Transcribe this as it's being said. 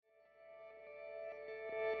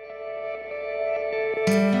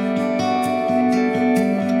Hello,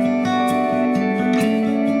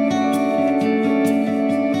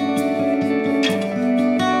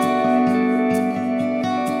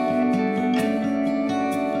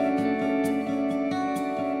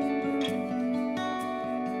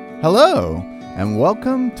 and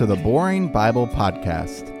welcome to the Boring Bible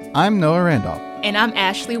Podcast. I'm Noah Randolph. And I'm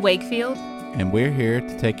Ashley Wakefield. And we're here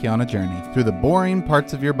to take you on a journey through the boring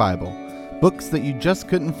parts of your Bible, books that you just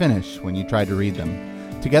couldn't finish when you tried to read them.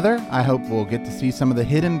 Together, I hope we'll get to see some of the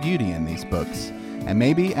hidden beauty in these books, and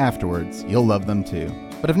maybe afterwards you'll love them too.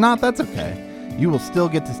 But if not, that's okay. You will still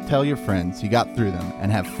get to tell your friends you got through them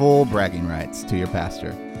and have full bragging rights to your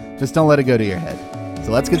pastor. Just don't let it go to your head.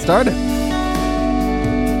 So let's get started.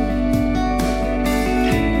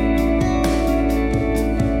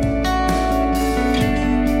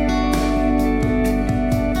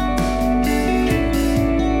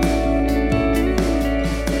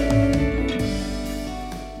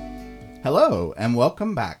 Hello, and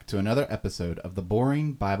welcome back to another episode of the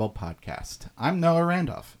Boring Bible Podcast. I'm Noah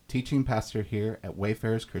Randolph, teaching pastor here at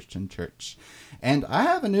Wayfarers Christian Church. And I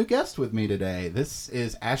have a new guest with me today. This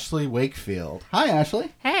is Ashley Wakefield. Hi,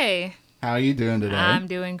 Ashley. Hey. How are you doing today? I'm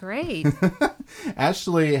doing great.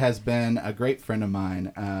 Ashley has been a great friend of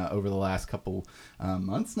mine over the last couple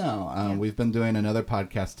months now. Yeah. We've been doing another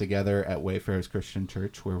podcast together at Wayfarers Christian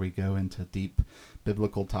Church where we go into deep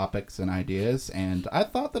biblical topics and ideas, and I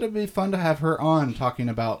thought that it'd be fun to have her on talking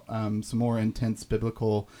about some more intense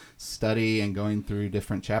biblical study and going through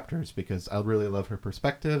different chapters, because I really love her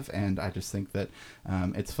perspective, and I just think that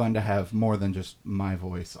it's fun to have more than just my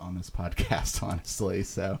voice on this podcast, honestly.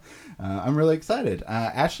 So I'm really excited.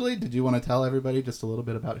 Ashley, did you want to tell everybody just a little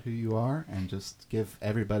bit about who you are and just give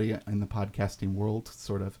everybody in the podcasting world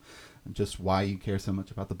sort of just why you care so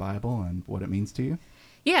much about the Bible and what it means to you?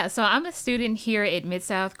 Yeah, so I'm a student here at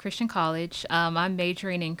Mid-South Christian College. I'm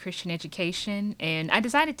majoring in Christian education, and I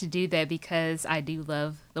decided to do that because I do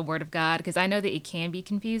love the Word of God, because I know that it can be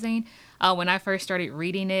confusing. When I first started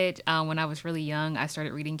reading it, when I was really young, I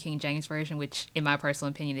started reading King James Version, which in my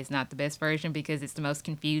personal opinion is not the best version because it's the most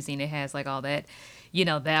confusing. It has like all that,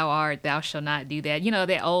 thou art, thou shalt not do that,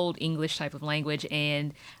 that old English type of language.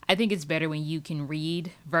 And I think it's better when you can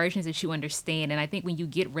read versions that you understand. And I think when you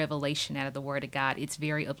get revelation out of the Word of God, it's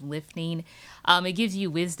very uplifting. It gives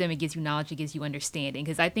you wisdom, it gives you knowledge, it gives you understanding.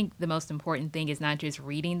 Because I think the most important thing is not just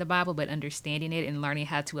reading the Bible, but understanding it and learning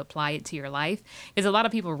how to apply it to your life. Because a lot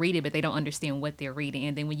of people read it, but they don't understand what they're reading.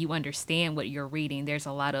 And then when you understand what you're reading, there's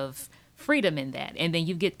a lot of freedom in that. And then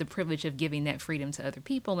you get the privilege of giving that freedom to other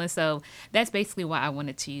people. And so that's basically why I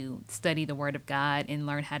wanted to study the Word of God and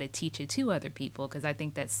learn how to teach it to other people, because I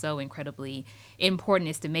think that's so incredibly important,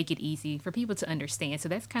 is to make it easy for people to understand. So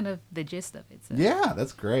that's kind of the gist of it. So. Yeah,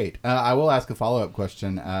 that's great. I will ask a follow-up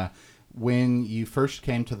question. When you first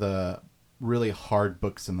came to the really hard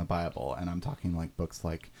books in the Bible, and I'm talking like books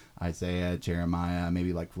like Isaiah, Jeremiah,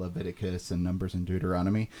 maybe like Leviticus and Numbers and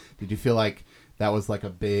Deuteronomy, did you feel like that was like a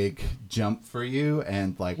big jump for you?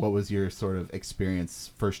 And like, what was your sort of experience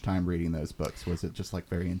first time reading those books? Was it just like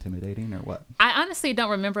very intimidating or what? I honestly don't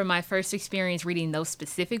remember my first experience reading those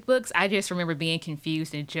specific books. I just remember being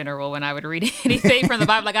confused in general when I would read anything from the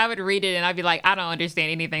Bible. Like I would read it and I'd be like, I don't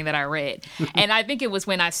understand anything that I read. And I think it was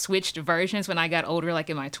when I switched versions when I got older, like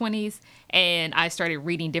in my 20s, and I started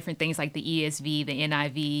reading different things like the ESV, the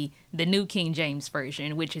NIV, the New King James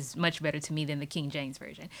Version, which is much better to me than the King James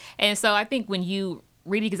Version. And so I think when you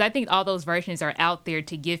read it, because I think all those versions are out there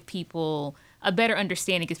to give people a better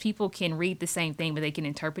understanding, because people can read the same thing, but they can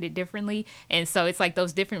interpret it differently. And so it's like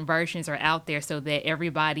those different versions are out there so that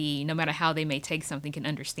everybody, no matter how they may take something, can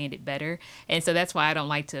understand it better. And so that's why I don't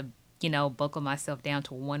like to, buckle myself down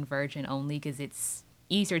to one version only, because it's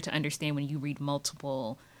easier to understand when you read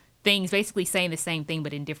multiple things basically saying the same thing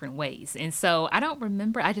but in different ways. And so I don't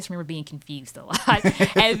remember, I just remember being confused a lot.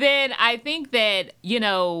 And then I think that,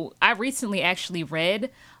 I recently actually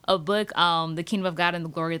read a book, The Kingdom of God and the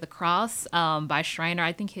Glory of the Cross, by Schreiner.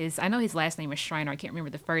 I know his last name is Schreiner, I can't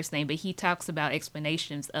remember the first name, but he talks about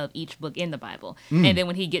explanations of each book in the Bible. And then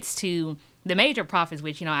when he gets to the major prophets,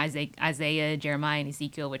 which, Isaiah, Jeremiah, and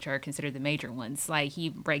Ezekiel, which are considered the major ones, like he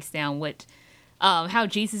breaks down how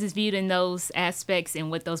Jesus is viewed in those aspects and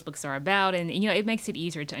what those books are about. And, it makes it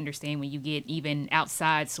easier to understand when you get even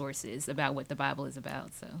outside sources about what the Bible is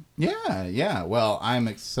about. So Yeah. Well,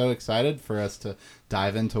 I'm so excited for us to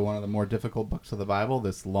dive into one of the more difficult books of the Bible,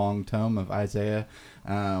 this long tome of Isaiah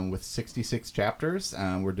with 66 chapters.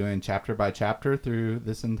 We're doing chapter by chapter through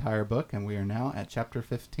this entire book, and we are now at chapter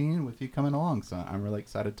 15 with you coming along. So I'm really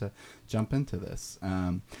excited to jump into this.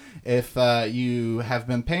 If you have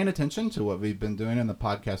been paying attention to what we've been doing in the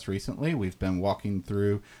podcast recently, we've been walking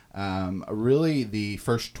through really the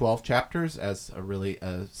first 12 chapters as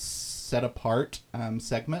a set apart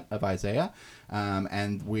segment of Isaiah.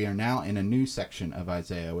 And we are now in a new section of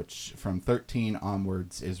Isaiah, which from 13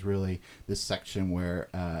 onwards is really this section where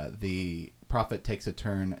the prophet takes a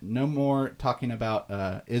turn, no more talking about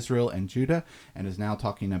Israel and Judah, and is now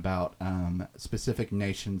talking about specific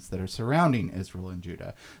nations that are surrounding Israel and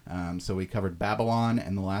Judah. So we covered Babylon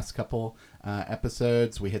in the last couple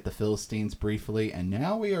episodes. We hit the Philistines briefly, and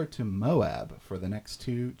now we are to Moab for the next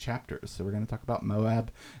 2 chapters. So we're going to talk about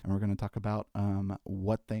Moab, and we're going to talk about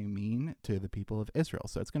what they mean to the people of Israel.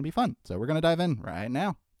 So it's going to be fun. So we're going to dive in right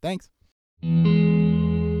now. Thanks.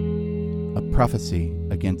 A prophecy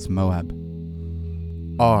against Moab.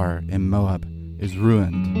 Ar in Moab is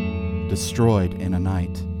ruined, destroyed in a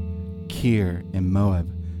night. Kir in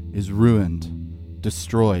Moab is ruined,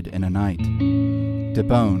 destroyed in a night.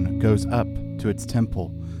 Dibon goes up to its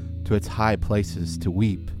temple, to its high places to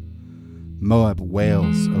weep. Moab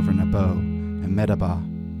wails over Nebo and Medeba.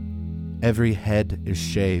 Every head is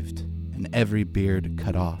shaved, and every beard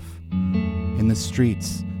cut off. In the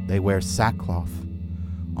streets they wear sackcloth.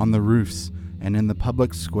 On the roofs and in the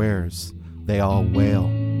public squares they all wail,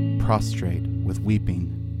 prostrate with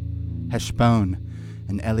weeping. Heshbon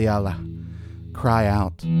and Elialah cry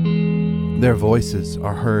out. Their voices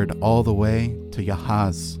are heard all the way to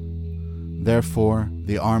Yahaz. Therefore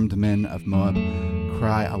the armed men of Moab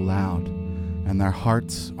cry aloud, and their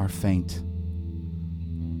hearts are faint.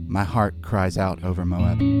 My heart cries out over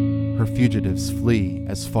Moab. Her fugitives flee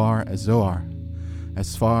as far as Zoar,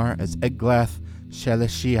 as far as Eglath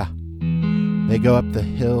Shelishiyah. They go up the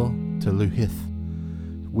hill to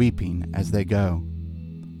Luhith, weeping as they go.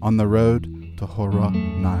 On the road to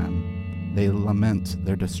Horonaim, they lament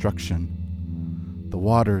their destruction. The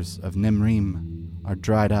waters of Nimrim are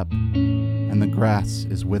dried up, and the grass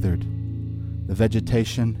is withered. The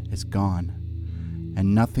vegetation is gone,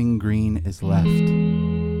 and nothing green is left.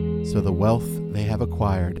 So the wealth they have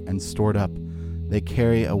acquired and stored up, they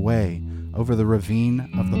carry away over the ravine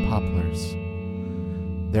of the poplars.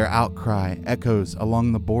 Their outcry echoes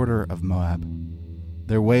along the border of Moab.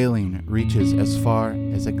 Their wailing reaches as far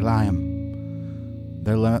as Eglaim,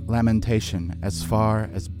 their lamentation as far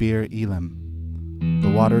as Bir Elim.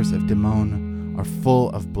 The waters of Dimon are full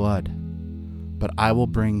of blood, but I will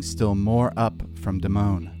bring still more up from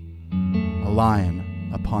Dimon, a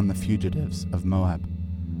lion upon the fugitives of Moab,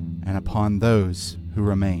 and upon those who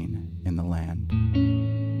remain in the land.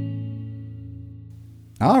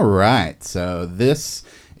 All right, so this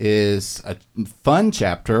is a fun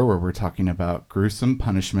chapter where we're talking about gruesome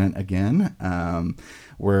punishment again.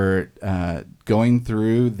 We're going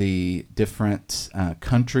through the different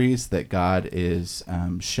countries that God is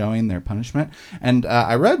showing their punishment. And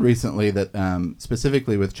I read recently that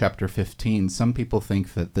specifically with chapter 15, some people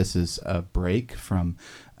think that this is a break from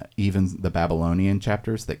even the Babylonian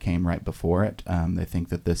chapters that came right before it. They think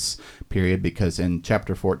that this period, because in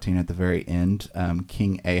chapter 14 at the very end,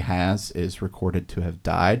 King Ahaz is recorded to have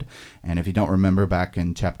died. And if you don't remember, back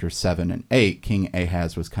in chapter 7 and 8, King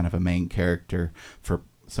Ahaz was kind of a main character for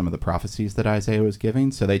some of the prophecies that Isaiah was giving.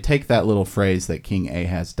 So they take that little phrase that King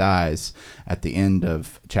Ahaz dies at the end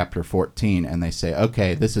of chapter 14, and they say,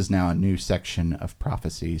 okay, this is now a new section of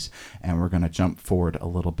prophecies, and we're going to jump forward a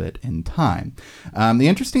little bit in time. The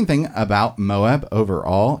interesting thing about Moab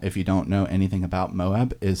overall, if you don't know anything about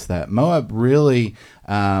Moab, is that Moab really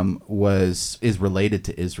is related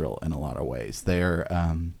to Israel in a lot of ways. They're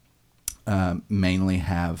mainly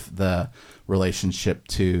have the relationship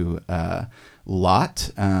to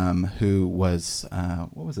Lot, who was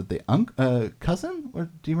what was it, the cousin?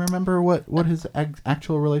 Or do you remember what his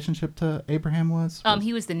actual relationship to Abraham was?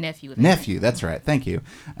 He was the nephew. Nephew, that's right. Thank you.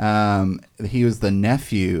 He was the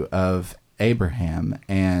nephew of Abraham,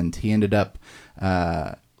 and he ended up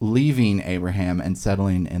leaving Abraham and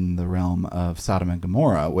settling in the realm of Sodom and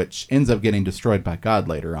Gomorrah, which ends up getting destroyed by God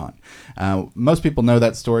later on. Most people know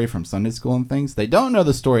that story from Sunday school and things. They don't know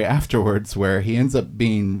the story afterwards, where he ends up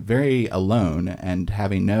being very alone and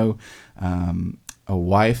having no a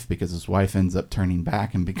wife, because his wife ends up turning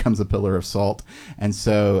back and becomes a pillar of salt. And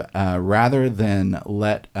so rather than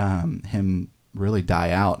let him really die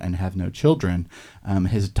out and have no children,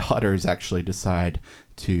 his daughters actually decide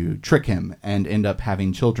to trick him and end up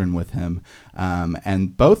having children with him.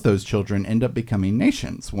 And both those children end up becoming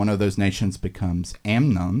nations. One of those nations becomes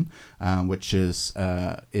Ammon, which is,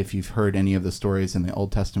 if you've heard any of the stories in the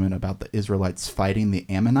Old Testament about the Israelites fighting the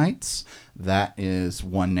Ammonites, that is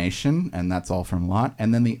one nation, and that's all from Lot.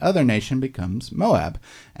 And then the other nation becomes Moab,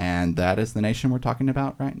 and that is the nation we're talking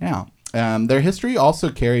about right now. Their history also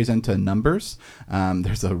carries into Numbers.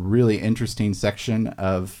 There's a really interesting section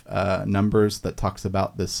of Numbers that talks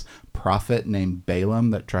about this prophet named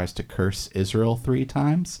Balaam that tries to curse Israel 3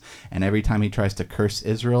 times. And every time he tries to curse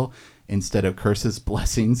Israel, instead of curses,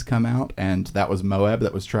 blessings come out. And that was Moab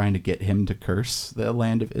that was trying to get him to curse the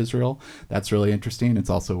land of Israel. That's really interesting. It's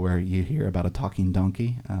also where you hear about a talking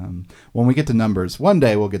donkey. When we get to Numbers, one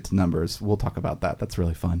day we'll get to Numbers. We'll talk about that. That's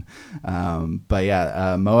really fun. But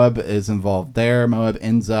yeah, Moab is involved there. Moab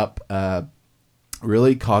ends up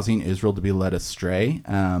really causing Israel to be led astray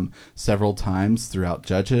several times throughout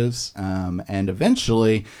Judges. And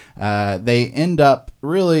eventually they end up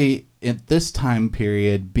really at this time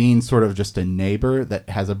period being sort of just a neighbor that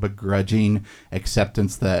has a begrudging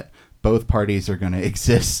acceptance that both parties are going to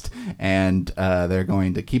exist, and they're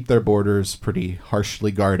going to keep their borders pretty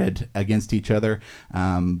harshly guarded against each other,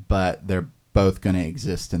 but they're both going to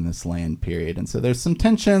exist in this land period. And so there's some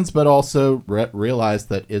tensions, but also realize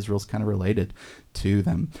that Israel's kind of related to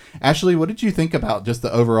them. Ashley, what did you think about just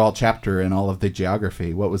the overall chapter and all of the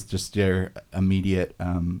geography? What was just your immediate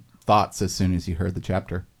thoughts as soon as you heard the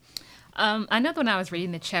chapter? I know that when I was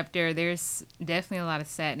reading the chapter, there's definitely a lot of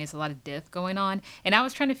sadness, a lot of death going on. And I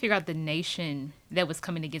was trying to figure out the nation that was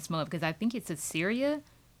coming against Moab, because I think it's Assyria,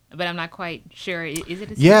 but I'm not quite sure. Is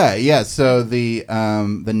it Assyria? Yeah. So the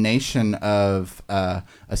nation of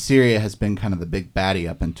Assyria has been kind of the big baddie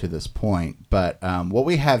up until this point. But what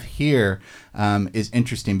we have here is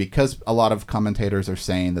interesting, because a lot of commentators are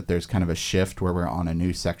saying that there's kind of a shift where we're on a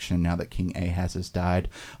new section now that King Ahaz has died.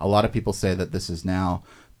 A lot of people say that this is now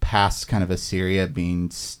past kind of Assyria being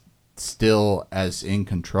still as in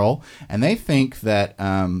control, and they think that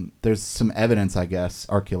there's some evidence, I guess,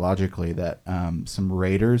 archaeologically, that some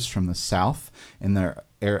raiders from the south in the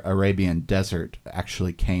Arabian desert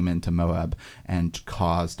actually came into Moab and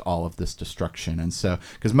caused all of this destruction. And so,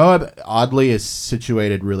 because Moab oddly is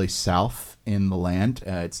situated really south in the land,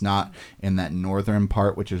 it's not in that northern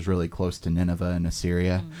part, which is really close to Nineveh and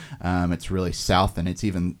Assyria. It's really south, and it's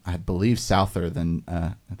even, I believe, souther than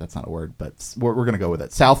that's not a word, but we're going to go with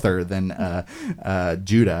it, souther than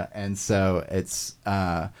Judah. And so it's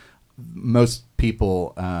most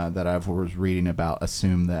people that I was reading about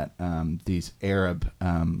assume that these Arab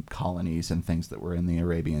colonies and things that were in the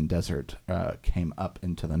Arabian desert came up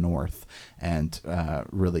into the north and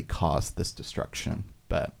really caused this destruction.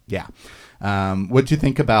 But yeah, what do you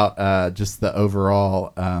think about just the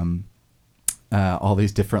overall all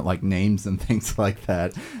these different like names and things like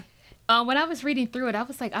that? When I was reading through it, I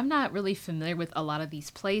was like, I'm not really familiar with a lot of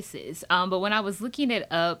these places. But when I was looking it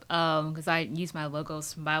up, because I use my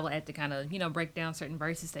Logos Bible app to kind of, break down certain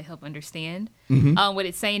verses to help understand what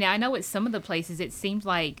it's saying. Now, I know with some of the places, it seems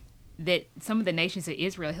like that some of the nations of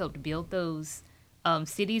Israel helped build those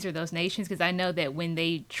cities or those nations, because I know that when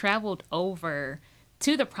they traveled over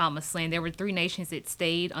to the promised land, there were 3 nations that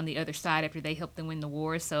stayed on the other side after they helped them win the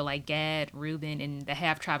war. So like Gad, Reuben, and the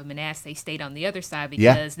half tribe of Manasseh, they stayed on the other side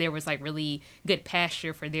because there was like really good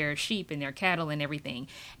pasture for their sheep and their cattle and everything.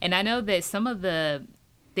 And I know that some of the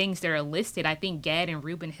things that are listed, I think Gad and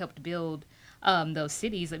Reuben helped build those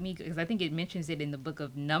cities. Because I think it mentions it in the book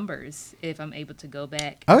of Numbers, if I'm able to go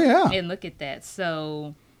back and look at that.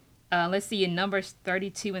 So let's see, in Numbers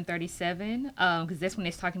 32 and 37, because that's when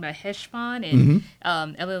it's talking about Heshbon and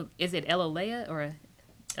is it Eliah or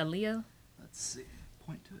Eliah? Let's see.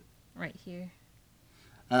 Point to it. Right here.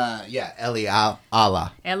 Eli'ala.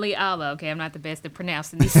 Eli'ala. Okay, I'm not the best at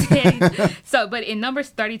pronouncing these cities. But in Numbers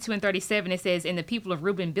 32 and 37, it says, "And the people of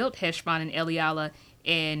Reuben built Heshbon and Eli'ala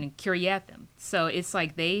and Kiriathim." So it's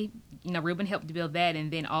like Reuben helped to build that. And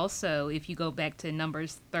then also, if you go back to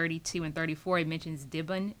Numbers 32 and 34, it mentions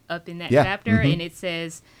Dibon up in that chapter. And it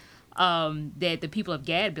says that the people of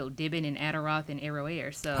Gad built Dibon and Adaroth and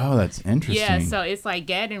Aroer. So, that's interesting. Yeah, so it's like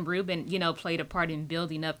Gad and Reuben, played a part in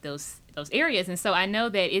building up those areas. And so I know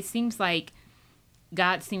that it seems like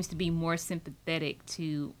God seems to be more sympathetic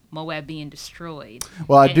to Moab being destroyed.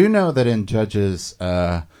 Well, I do know that in Judges,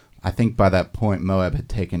 I think by that point, Moab had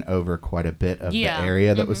taken over quite a bit of the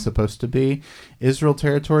area that was supposed to be Israel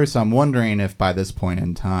territory. So I'm wondering if by this point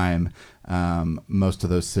in time, most of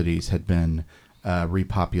those cities had been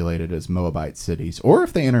repopulated as Moabite cities, or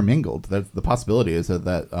if they intermingled. The possibility is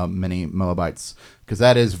that many Moabites because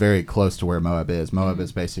that is very close to where Moab is. Moab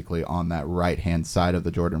is basically on that right-hand side of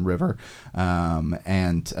the Jordan River.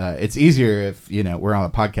 And it's easier if, we're on a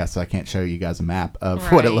podcast, so I can't show you guys a map of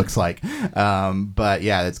what it looks like. But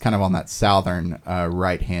yeah, it's kind of on that southern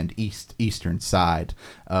right-hand eastern side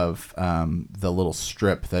of the little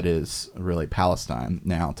strip that is really Palestine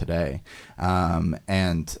now today.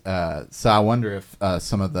 So I wonder if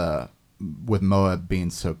some of with Moab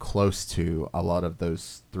being so close to a lot of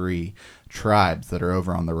those three tribes that are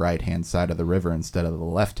over on the right-hand side of the river instead of the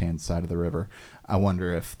left-hand side of the river, I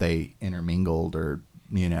wonder if they intermingled or,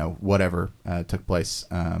 whatever took place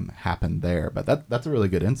happened there. But that's a really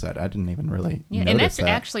good insight. I didn't even really notice and that's that.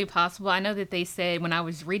 actually possible. I know that they said when I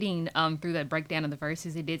was reading through that breakdown of the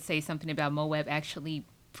verses, it did say something about Moab actually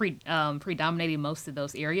predominating most of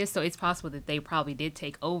those areas, so it's possible that they probably did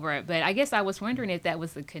take over it. But I guess I was wondering if that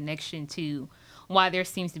was the connection to why there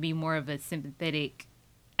seems to be more of a sympathetic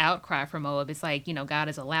outcry from Moab. It's like, God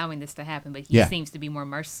is allowing this to happen, but he seems to be more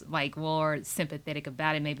more sympathetic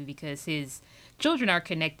about it, maybe because his children are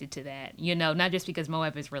connected to that, not just because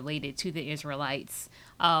Moab is related to the Israelites,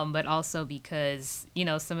 but also because,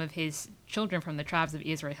 some of his children from the tribes of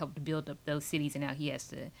Israel helped to build up those cities, and now he has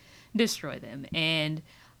to destroy them. And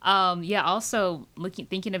also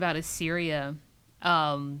thinking about Assyria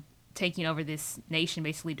taking over this nation,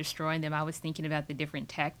 basically destroying them, I was thinking about the different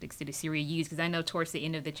tactics that Assyria used, because I know towards the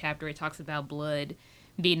end of the chapter it talks about blood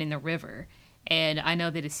being in the river. And I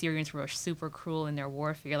know that Assyrians were super cruel in their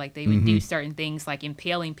warfare. Like they would do certain things like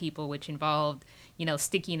impaling people, which involved,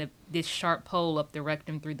 sticking this sharp pole up the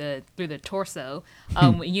rectum through the torso.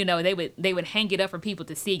 They would hang it up for people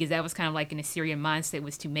to see, because that was kind of like an Assyrian mindset,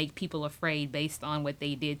 was to make people afraid based on what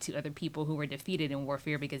they did to other people who were defeated in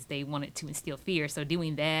warfare, because they wanted to instill fear. So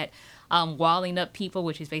doing that, walling up people,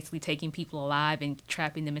 which is basically taking people alive and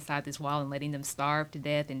trapping them inside this wall and letting them starve to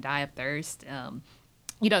death and die of thirst.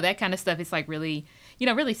 That kind of stuff. It's like really,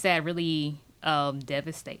 really sad, really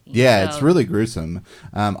devastating. Yeah, it's really gruesome.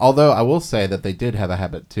 Although I will say that they did have a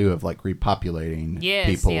habit too of like repopulating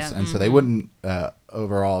peoples, and so they wouldn't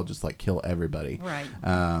overall just like kill everybody.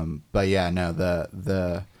 Right. But yeah, no,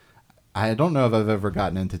 the I don't know if I've ever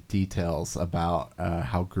gotten into details about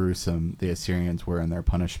how gruesome the Assyrians were in their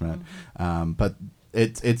punishment, but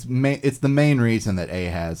it's the main reason that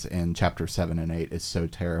Ahaz in chapter 7 and 8 is so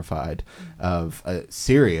terrified of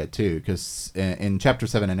Syria too, because in chapter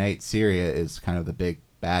 7 and 8 Syria is kind of the big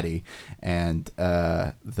baddie, and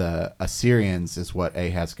the Assyrians is what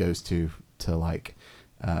Ahaz goes to like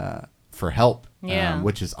for help,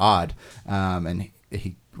 which is odd, and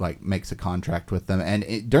he like makes a contract with them.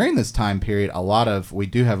 And during this time period, we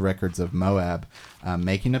do have records of Moab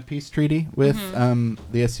making a peace treaty with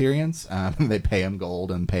the Assyrians. They pay him gold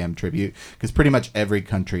and pay him tribute, because pretty much every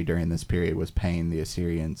country during this period was paying the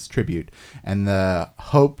Assyrians tribute. And the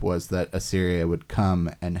hope was that Assyria would come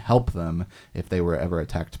and help them if they were ever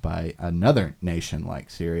attacked by another nation like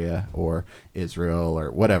Syria or Israel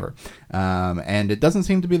or whatever. And it doesn't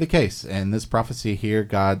seem to be the case. And this prophecy here,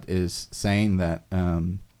 God is saying that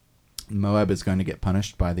Moab is going to get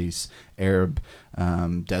punished by these Arab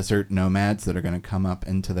desert nomads that are going to come up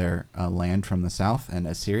into their land from the south, and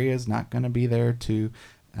Assyria is not going to be there to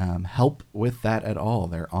help with that at all.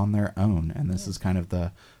 They're on their own, and this is kind of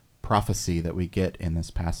the prophecy that we get in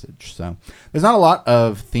this passage. So there's not a lot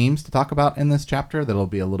of themes to talk about in this chapter. That'll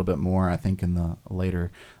be a little bit more, I think, in the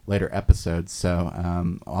later episodes. So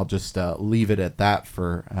I'll just leave it at that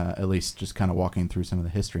for at least just kind of walking through some of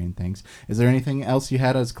the history and things. Is there anything else you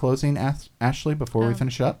had as closing, Ashley, before we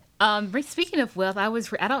finish up? Speaking of wealth,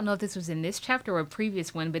 I don't know if this was in this chapter or a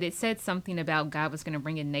previous one, but it said something about God was going to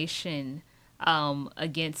bring a nation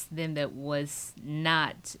against them that was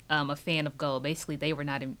not a fan of gold. Basically, they were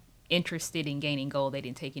not interested in gaining gold. They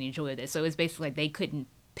didn't take any joy of it. So it's basically like they couldn't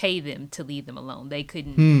pay them to leave them alone. They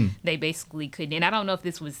couldn't. They basically couldn't. And I don't know if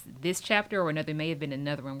this was this chapter or another. May have been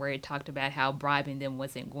another one where it talked about how bribing them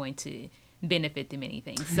wasn't going to benefit them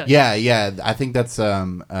anything. So yeah. I think that's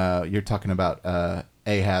you're talking about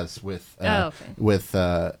Ahaz with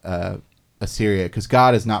Assyria, because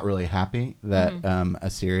God is not really happy that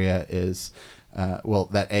Assyria is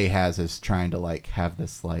that Ahaz is trying to like have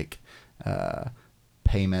this like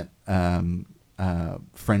payment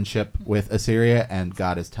friendship with Assyria, and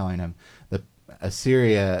God is telling him that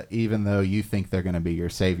Assyria, even though you think they're going to be your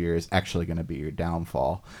savior, is actually going to be your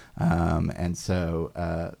downfall. And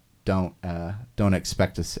so don't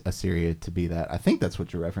expect Assyria to be that. I think that's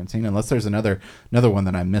what you're referencing, unless there's another one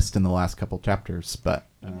that I missed in the last couple chapters. But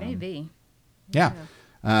it may be. Yeah.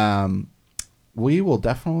 we will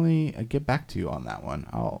definitely get back to you on that one.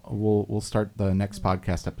 We'll start the next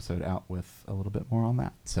podcast episode out with a little bit more on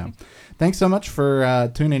that. So thanks so much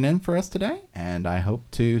for tuning in for us today, and I hope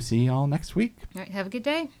to see you all next week. All right, have a good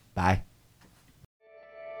day. Bye.